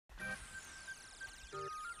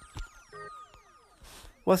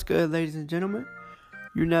What's good, ladies and gentlemen?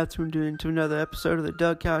 You're now tuned in to another episode of the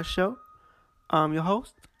Doug Couch Show. I'm your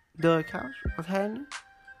host, Doug Couch. What's happening?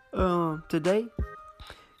 Today,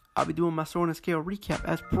 I'll be doing my Sword and Scale recap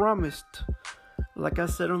as promised. Like I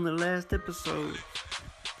said on the last episode,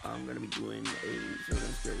 I'm going to be doing a Sword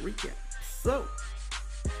and Scale recap. So,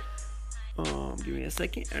 give me a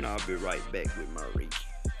second and I'll be right back with my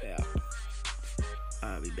recap.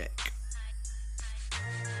 I'll be back.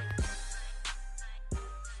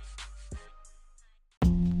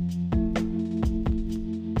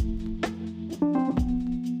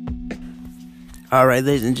 Alright,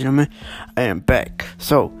 ladies and gentlemen, I am back.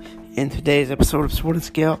 So, in today's episode of Sword and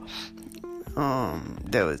Scale,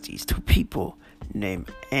 there was these two people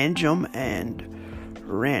named Anjum and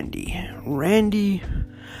Randy. Randy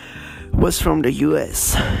was from the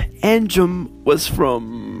US. Anjum was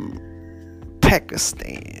from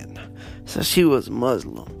Pakistan. So she was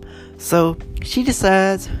Muslim. So she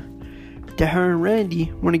decides that her and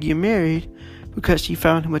Randy want to get married because she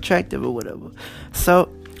found him attractive or whatever. So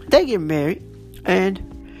they get married.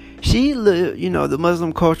 And she lived, the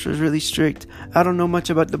Muslim culture is really strict. I don't know much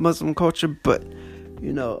about the Muslim culture, but,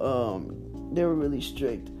 they were really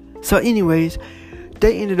strict. So anyways,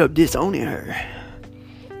 they ended up disowning her.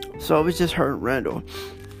 So it was just her and Randall.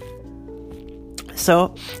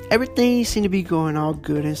 So everything seemed to be going all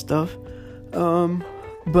good and stuff.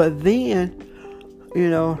 But then,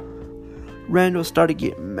 Randall started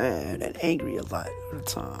getting mad and angry a lot of the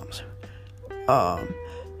times.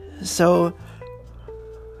 So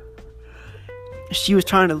she was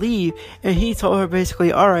trying to leave, and he told her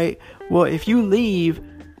basically, alright, well, if you leave,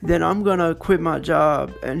 then I'm gonna quit my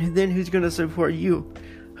job, and then who's gonna support you?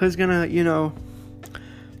 Who's gonna be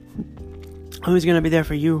there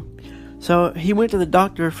for you? So he went to the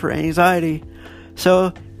doctor for anxiety.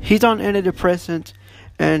 So he's on antidepressants,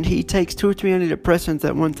 and he takes 2 or 3 antidepressants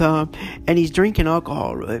at one time, and he's drinking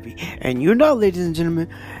alcohol real heavy. And ladies and gentlemen,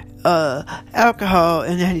 alcohol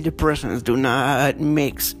and antidepressants do not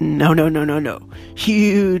mix. No.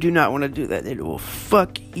 You do not want to do that. It will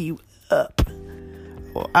fuck you up.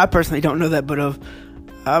 Well, I personally don't know that, but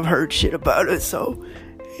I've heard shit about it. So,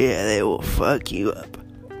 yeah, they will fuck you up.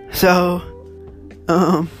 So,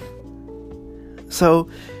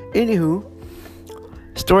 anywho,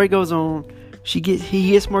 story goes on. He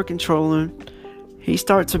gets more controlling. He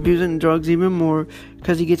starts abusing drugs even more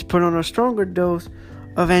because he gets put on a stronger dose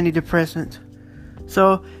of antidepressants.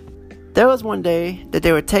 So there was one day that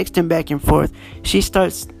they were texting back and forth. He's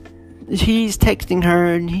texting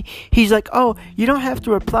her, and he's like, oh, you don't have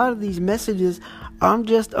to reply to these messages. I'm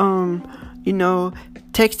just texting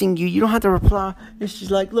you. You don't have to reply. And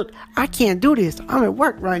she's like, look, I can't do this. I'm at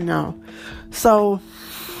work right now. So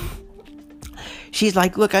she's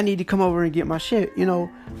like, look, I need to come over and get my shit,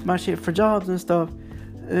 my shit for jobs and stuff.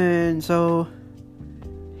 And so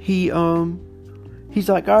he's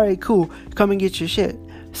like, all right, cool, come and get your shit.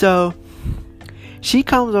 So she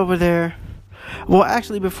comes over there. Well,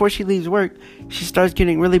 actually, before she leaves work, she starts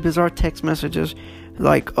getting really bizarre text messages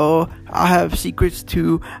like, oh, I have secrets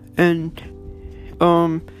too. And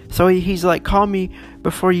so he's like, call me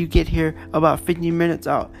before you get here, about 15 minutes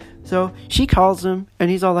out. So she calls him, and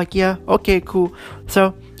he's all like, yeah, okay, cool.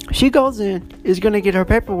 So she goes in, is gonna get her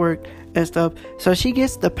paperwork and stuff. So she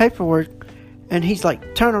gets the paperwork, and he's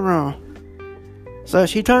like, turn around. So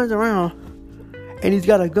she turns around, and he's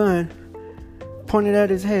got a gun pointed at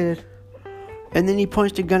his head. And then he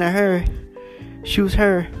points the gun at her, shoots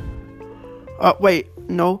her. Wait,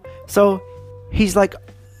 no. So he's like,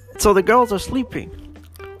 so the girls are sleeping.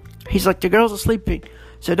 He's like, the girls are sleeping,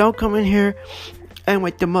 so don't come in here and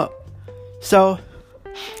wake them up. So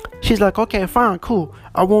she's like, okay, fine, cool,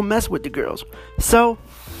 I won't mess with the girls. So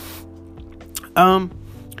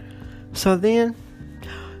then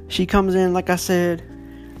she comes in, like I said,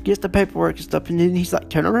 gets the paperwork and stuff, and then he's like,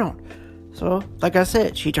 turn around. So, like I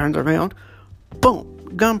said, she turns around,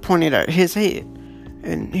 boom, gun pointed at his head.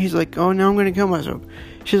 And he's like, oh, no, I'm going to kill myself.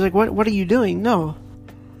 She's like, what are you doing? No.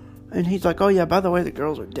 And he's like, oh, yeah, by the way, the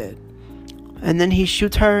girls are dead. And then he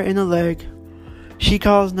shoots her in the leg. She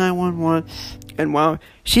calls 911. And while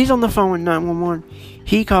she's on the phone with 911,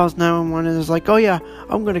 he calls 911 and is like, oh, yeah,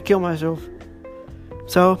 I'm going to kill myself.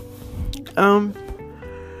 So,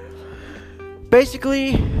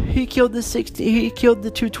 basically, he killed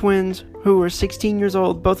the 2 twins who were 16 years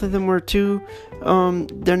old. Both of them were 2.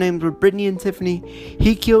 Their names were Brittany and Tiffany.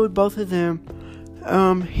 He killed both of them.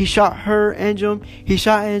 He shot Anjum. He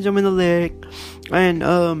shot Anjum in the leg, and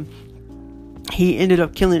he ended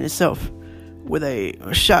up killing himself with a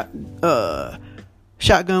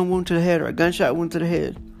shotgun wound to the head, or a gunshot wound to the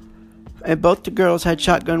head. And both the girls had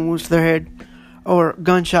shotgun wounds to their head. or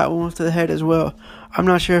gunshot wounds to the head as well. I'm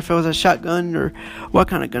not sure if it was a shotgun or what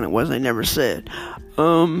kind of gun it was. They never said.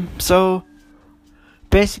 So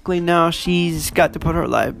basically now she's got to put her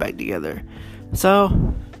life back together.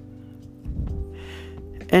 So,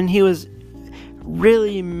 and he was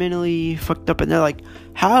really mentally fucked up, and they're like,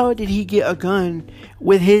 how did he get a gun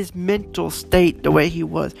with his mental state the way he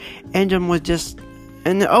was? And then was just,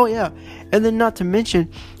 and then not to mention,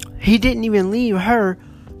 he didn't even leave her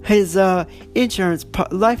his life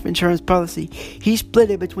insurance policy. He split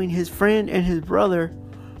it between his friend and his brother,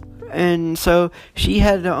 and so she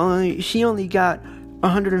only got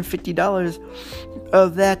 $150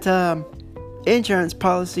 of that insurance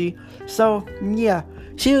policy. So yeah,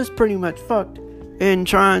 she was pretty much fucked in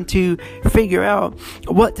trying to figure out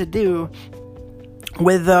what to do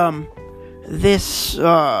with this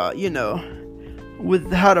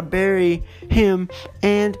with how to bury him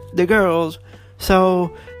and the girls.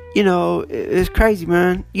 So it's crazy,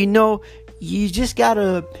 man. You just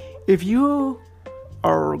gotta, if you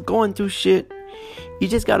are going through shit, you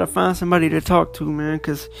just gotta find somebody to talk to, man,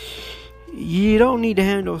 because you don't need to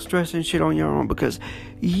handle stress and shit on your own, because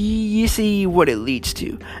you see what it leads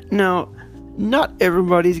to. Now, not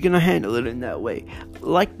everybody's gonna handle it in that way.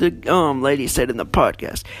 Like the lady said in the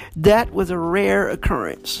podcast, that was a rare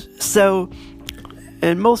occurrence. So,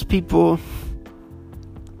 and most people,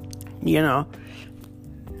 I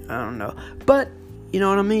don't know, but you know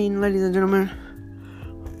what I mean, ladies and gentlemen.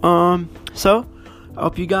 So I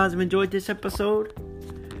hope you guys have enjoyed this episode.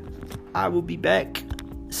 I will be back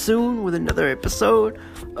soon with another episode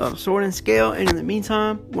of Sword and Scale, and in the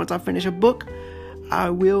meantime, once I finish a book, I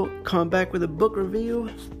will come back with a book review,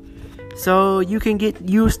 so you can get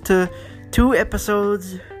used to 2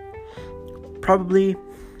 episodes, probably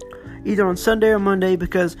either on Sunday or Monday,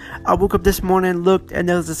 because I woke up this morning, looked, and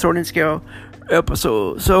there was a Sword and Scale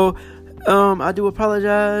episode. So I do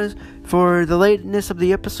apologize for the lateness of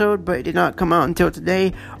the episode, but it did not come out until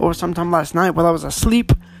today or sometime last night while I was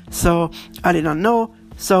asleep, so I did not know.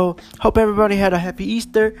 So hope everybody had a happy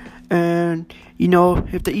Easter, and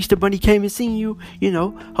if the Easter Bunny came and seen you,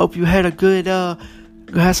 hope you had a good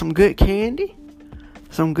had some good candy,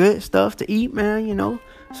 some good stuff to eat, man.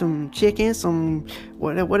 Some chicken, some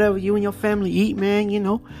whatever you and your family eat, man.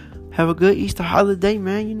 Have a good Easter holiday,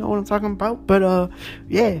 man. You know what I'm talking about. But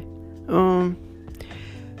yeah,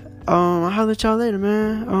 I'll holler at y'all later,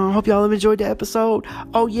 man. Hope y'all have enjoyed the episode.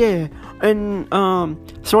 Oh yeah, and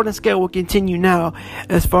Sword and Scale will continue now,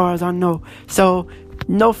 as far as I know. So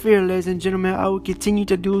no fear, ladies and gentlemen. I will continue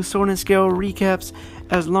to do Sword and Scale recaps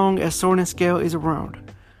as long as Sword and Scale is around.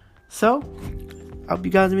 So I hope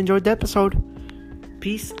you guys have enjoyed the episode.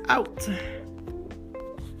 Peace out.